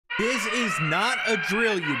This is not a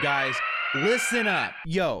drill, you guys. Listen up.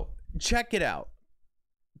 Yo, check it out.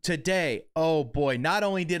 Today, oh boy, not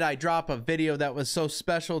only did I drop a video that was so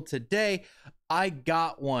special today, I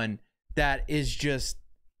got one that is just,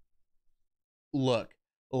 look,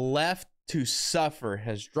 Left to Suffer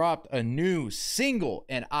has dropped a new single,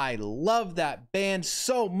 and I love that band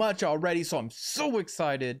so much already, so I'm so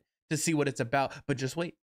excited to see what it's about. But just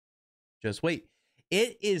wait. Just wait.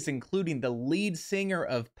 It is including the lead singer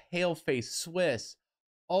of PALEFACE Swiss.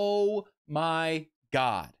 Oh my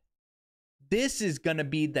God. This is going to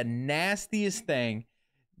be the nastiest thing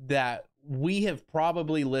that we have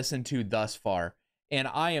probably listened to thus far. And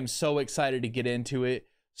I am so excited to get into it.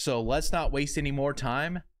 So let's not waste any more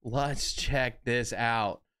time. Let's check this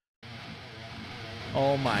out.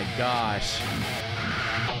 Oh my gosh.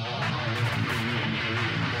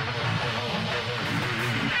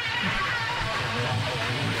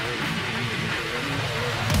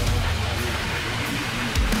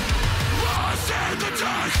 Lost in the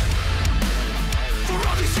dark. For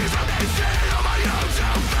all these years I've been sitting on my own to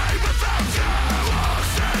fade without you.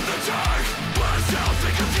 Lost in the dark. But I still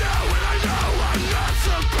think of you, and I know I'm not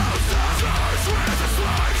supposed to. Stars with a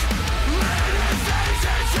slug. Leading things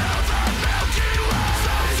into the Milky Way.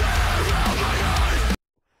 So tear out my eye.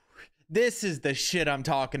 This is the shit I'm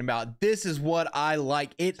talking about. This is what I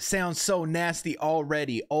like. It sounds so nasty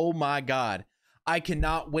already. Oh my God. I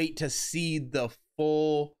cannot wait to see the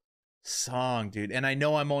full song, dude. And I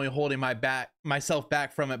know I'm only holding myself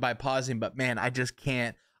back from it by pausing, but man, I just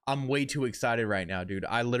can't. I'm way too excited right now, dude.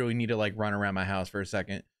 I literally need to like run around my house for a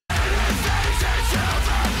second.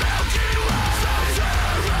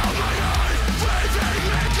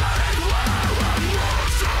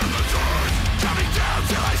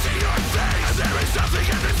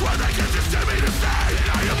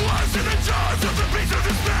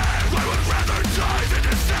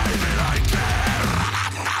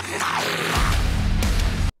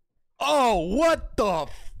 Oh, what the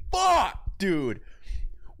fuck, dude?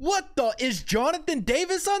 What the, is Jonathan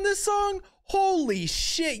Davis on this song? Holy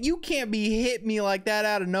shit, you can't be hit me like that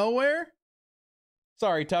out of nowhere.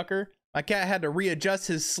 Sorry, Tucker. My cat had to readjust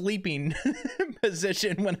his sleeping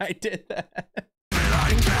position when I did that.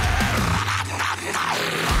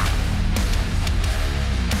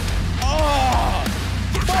 Oh,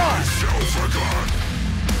 fuck.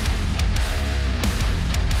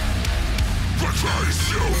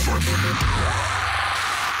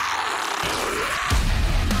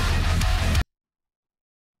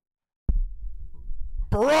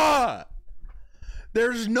 Bruh,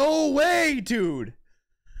 there's no way, dude.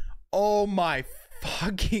 Oh my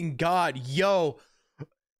fucking God. Yo,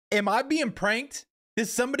 am I being pranked? Did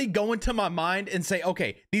somebody go into my mind and say,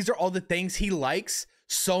 okay, these are all the things he likes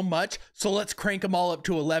so much, so let's crank them all up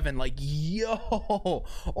to 11? Like, yo,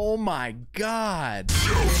 oh my God.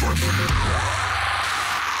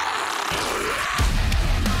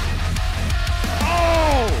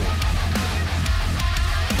 Oh!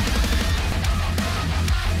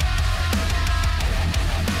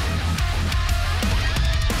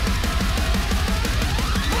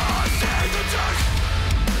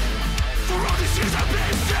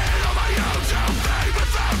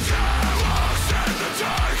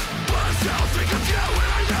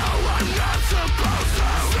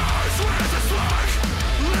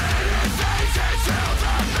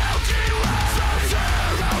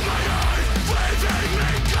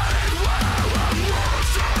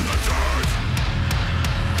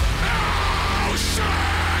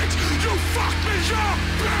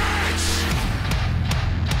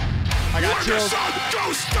 I got chills.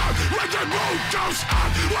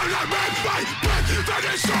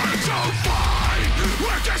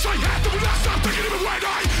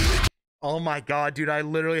 Oh my God, dude, I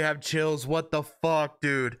literally have chills. What the fuck,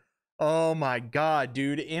 dude? Oh my God,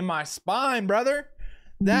 dude, in my spine, brother.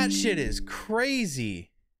 That shit is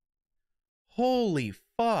crazy. Holy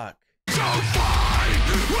fuck. So fine.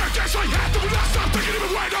 I guess I had to stop thinking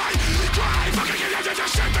even when I cry. Fucking get into the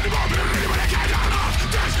shit anymore. When I get out of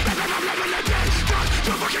this,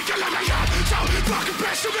 don't fucking kill me yet. So fucking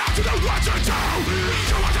pissed you out to know what to do.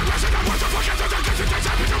 You want to listen to what the fuck is the difference? It's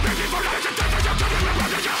happening to me for that. It's a difference. I'm coming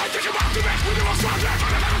around again. I think about the best when you will start there for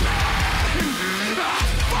the little bit.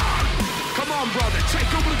 Fuck. Come on, brother.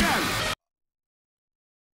 Take over again.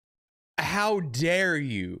 How dare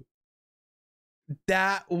you?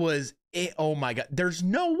 That was it. Oh my God. There's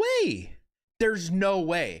no way. There's no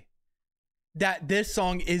way that this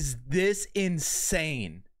song is this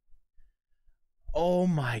insane. Oh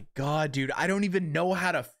my God, dude. I don't even know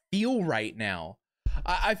how to feel right now.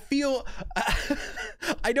 I feel,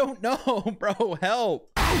 I don't know, bro.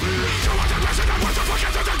 Help.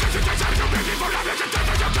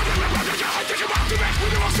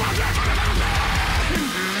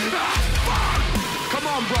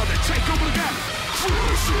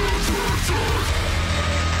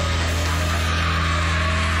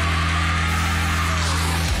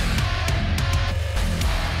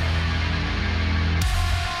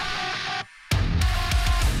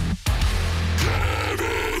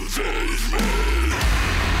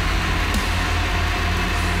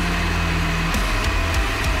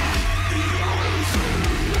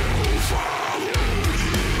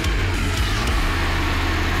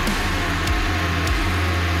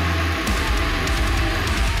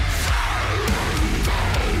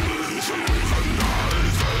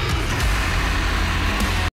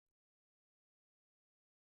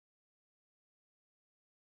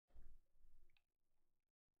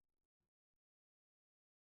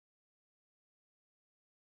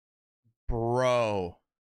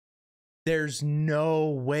 There's no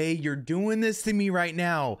way you're doing this to me right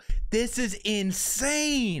now. This is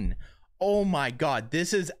insane. Oh my God,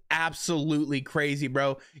 this is absolutely crazy,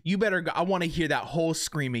 bro. You better go. I want to hear that whole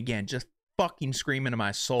scream again. Just fucking scream into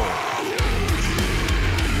my soul.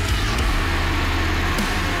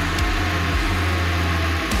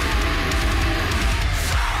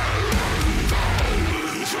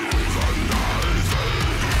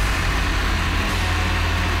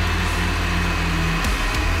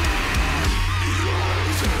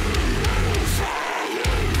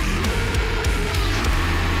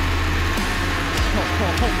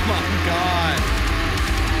 Oh my God.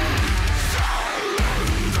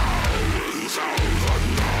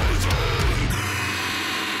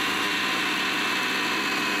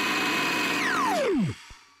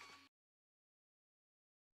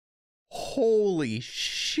 Holy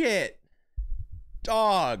shit.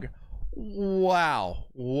 Dog. Wow.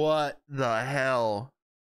 What the hell?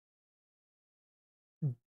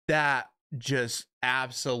 That just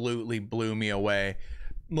absolutely blew me away.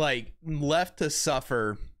 Like, Left to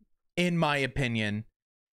Suffer, in my opinion,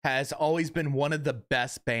 has always been one of the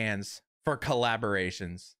best bands for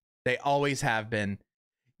collaborations. They always have been.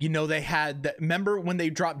 You know, they had, remember when they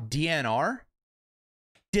dropped DNR?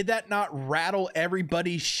 Did that not rattle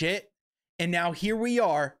everybody's shit? And now here we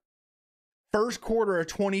are, first quarter of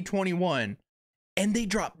 2021, and they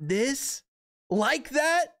dropped this like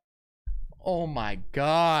that? Oh my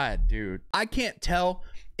God, dude. I can't tell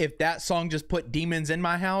if that song just put demons in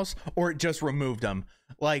my house or it just removed them.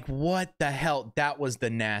 Like, what the hell? That was the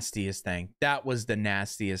nastiest thing. That was the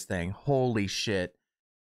nastiest thing. Holy shit.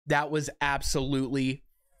 That was absolutely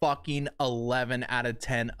fucking 11 out of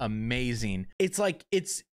 10 amazing. It's like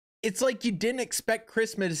you didn't expect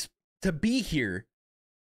Christmas to be here,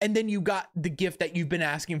 and then you got the gift that you've been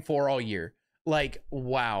asking for all year. Like,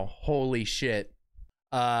 wow, holy shit.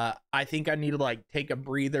 I think I need to like take a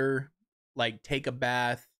breather, like take a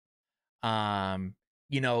bath,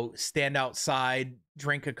 you know, stand outside,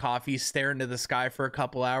 drink a coffee, stare into the sky for a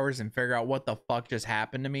couple hours and figure out what the fuck just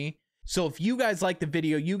happened to me. So if you guys like the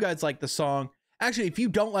video, you guys like the song, actually, if you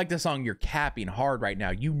don't like the song, you're capping hard right now.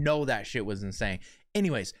 You know that shit was insane.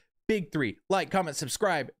 Anyways, big three, like, comment,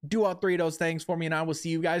 subscribe, do all three of those things for me, and I will see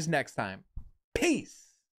you guys next time. Peace.